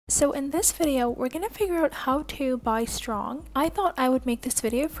So in this video, we're going to figure out how to buy Strong. I thought I would make this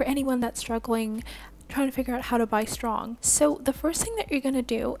video for anyone that's struggling trying to figure out how to buy Strong. So the first thing that you're going to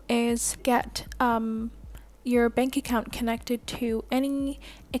do is get your bank account connected to any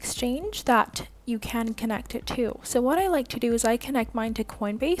exchange that you can connect it to. So what I like to do is I connect mine to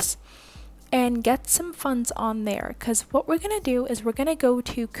Coinbase and get some funds on there, because what we're going to do is we're going to go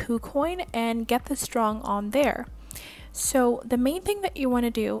to Kucoin and get the Strong on there. So the main thing that you want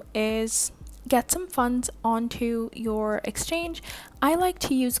to do is get some funds onto your exchange. I like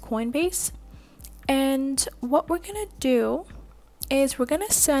to use Coinbase, and what we're going to do is we're going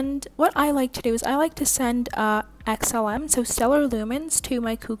to send, what I like to do is I like to send XLM, so Stellar Lumens, to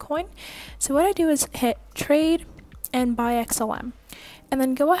my Kucoin. So what I do is hit trade and buy XLM, and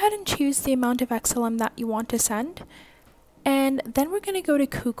then go ahead and choose the amount of XLM that you want to send. And then we're going to go to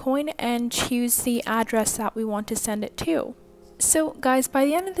Kucoin and choose the address that we want to send it to. So guys, by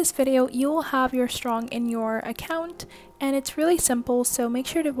the end of this video, you'll have your Strong in your account, and it's really simple, so make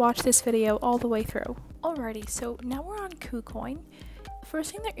sure to watch this video all the way through. Alrighty, so now we're on Kucoin.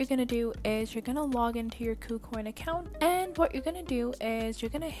 First thing that you're going to do is you're going to log into your Kucoin account, and what you're going to do is you're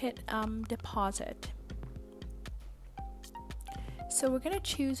going to hit deposit. So we're going to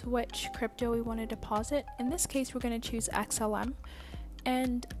choose which crypto we want to deposit. In this case, we're going to choose XLM.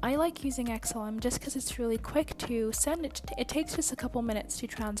 And I like using XLM just because it's really quick to send it. It takes just a couple minutes to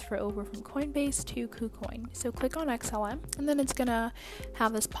transfer over from Coinbase to Kucoin. So click on XLM, and then it's going to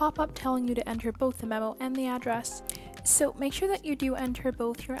have this pop-up telling you to enter both the memo and the address. So make sure that you do enter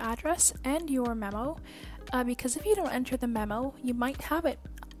both your address and your memo, because if you don't enter the memo, you might have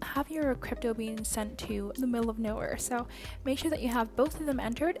your crypto being sent to the middle of nowhere. So make sure that you have both of them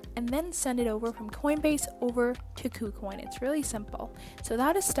entered, and then send it over from Coinbase over to Kucoin. It's really simple. So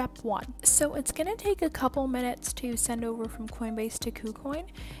that is step one. So it's going to take a couple minutes to send over from Coinbase to Kucoin.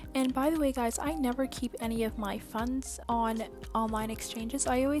 And by the way guys, I never keep any of my funds on online exchanges.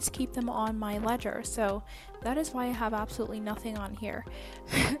 I always keep them on my ledger. So that is why I have absolutely nothing on here.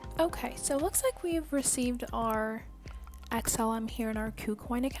 Okay, so it looks like we've received our XLM here in our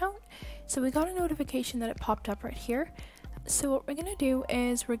Kucoin account. So we got a notification that it popped up right here. So what we're going to do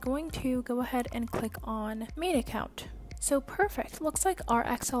is we're going to go ahead and click on main account. So perfect, looks like our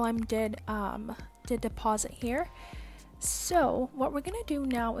XLM did deposit here. So what we're going to do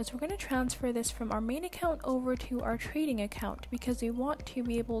now is we're going to transfer this from our main account over to our trading account, because we want to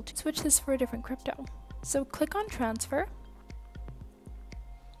be able to switch this for a different crypto. So click on transfer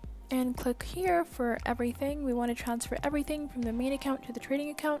and click here for everything. We want to transfer everything from the main account to the trading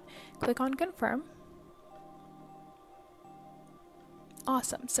account. Click on confirm.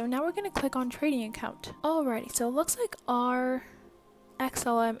 Awesome, so now we're going to click on trading account. Alrighty, so it looks like our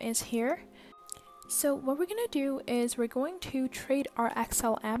XLM is here. So what we're going to do is we're going to trade our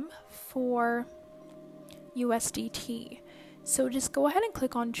XLM for USDT. So just go ahead and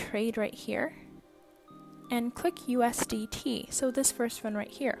click on trade right here and click USDT, so this first one right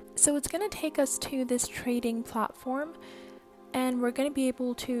here. So it's going to take us to this trading platform, and we're going to be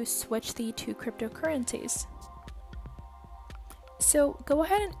able to switch the two cryptocurrencies. So go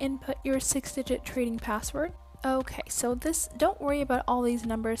ahead and input your 6-digit trading password. Okay, so don't worry about all these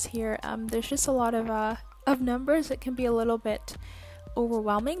numbers here. There's just a lot of numbers. It can be a little bit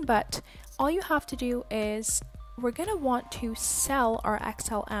overwhelming, but all you have to do is we're going to want to sell our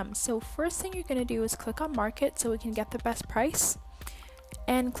XLM. So first thing you're going to do is click on market so we can get the best price,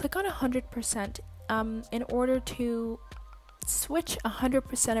 and click on 100% in order to switch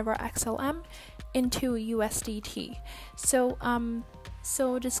 100% of our XLM into USDT. So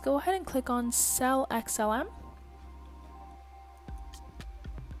just go ahead and click on sell XLM.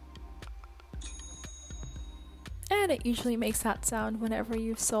 And it usually makes that sound whenever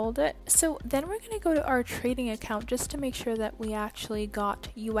you've sold it. So then we're going to go to our trading account just to make sure that we actually got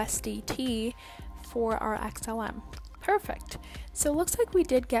USDT for our XLM. Perfect. So it looks like we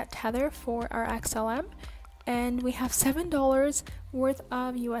did get Tether for our XLM, and we have $7 worth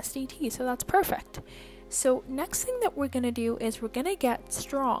of USDT, so that's perfect. So next thing that we're going to do is we're going to get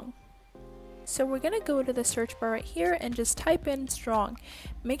Strong. So we're going to go to the search bar right here and just type in Strong.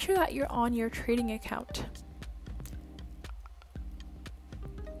 Make sure that you're on your trading account.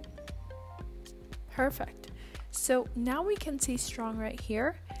 Perfect. So now we can see Strong right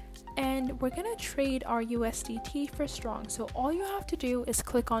here, and we're going to trade our USDT for Strong. So all you have to do is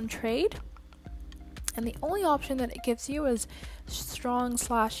click on trade, and the only option that it gives you is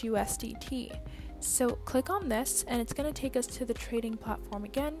Strong/USDT. So click on this, and it's going to take us to the trading platform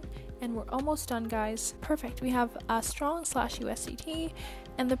again, and we're almost done, guys. Perfect. We have Strong/USDT,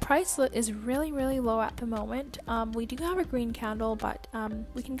 And the price is really low at the moment. We do have a green candle, but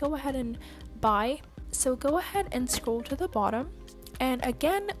we can go ahead and buy. So go ahead and scroll to the bottom, and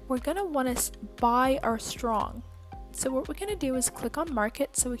again we're gonna want to buy our strong. So what we're gonna do is click on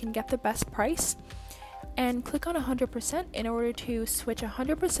market so we can get the best price, and click on 100% in order to switch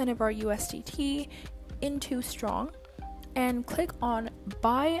 100% of our USDT into strong, and click on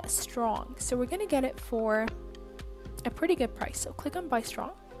buy strong. So we're gonna get it for a pretty good price. So click on buy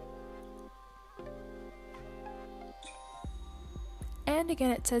strong, and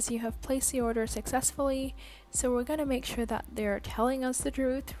again it says you have placed the order successfully. So we're going to make sure that they're telling us the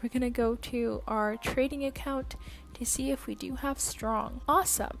truth. We're going to go to our trading account to see if we do have strong.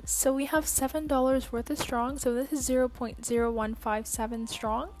 Awesome. So we have $7 worth of strong. So this is 0.0157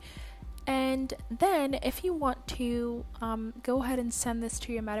 strong. And then if you want to go ahead and send this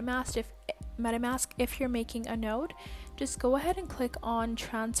to your MetaMask, if you're making a node, just go ahead and click on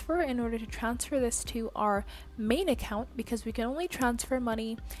transfer in order to transfer this to our main account, because we can only transfer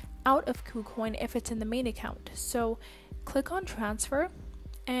money out of Kucoin if it's in the main account. So click on transfer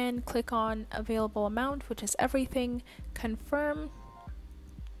and click on available amount, which is everything, confirm,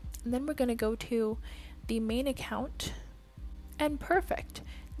 and then we're going to go to the main account, and perfect.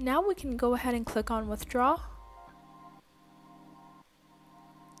 Now we can go ahead and click on withdraw,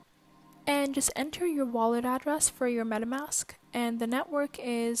 and just enter your wallet address for your MetaMask, and the network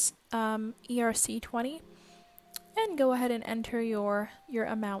is ERC20, and go ahead and enter your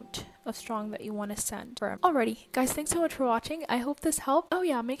amount of strong that you want to send. Alrighty guys, thanks so much for watching. I hope this helped. Oh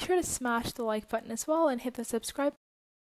yeah, make sure to smash the like button as well and hit the subscribe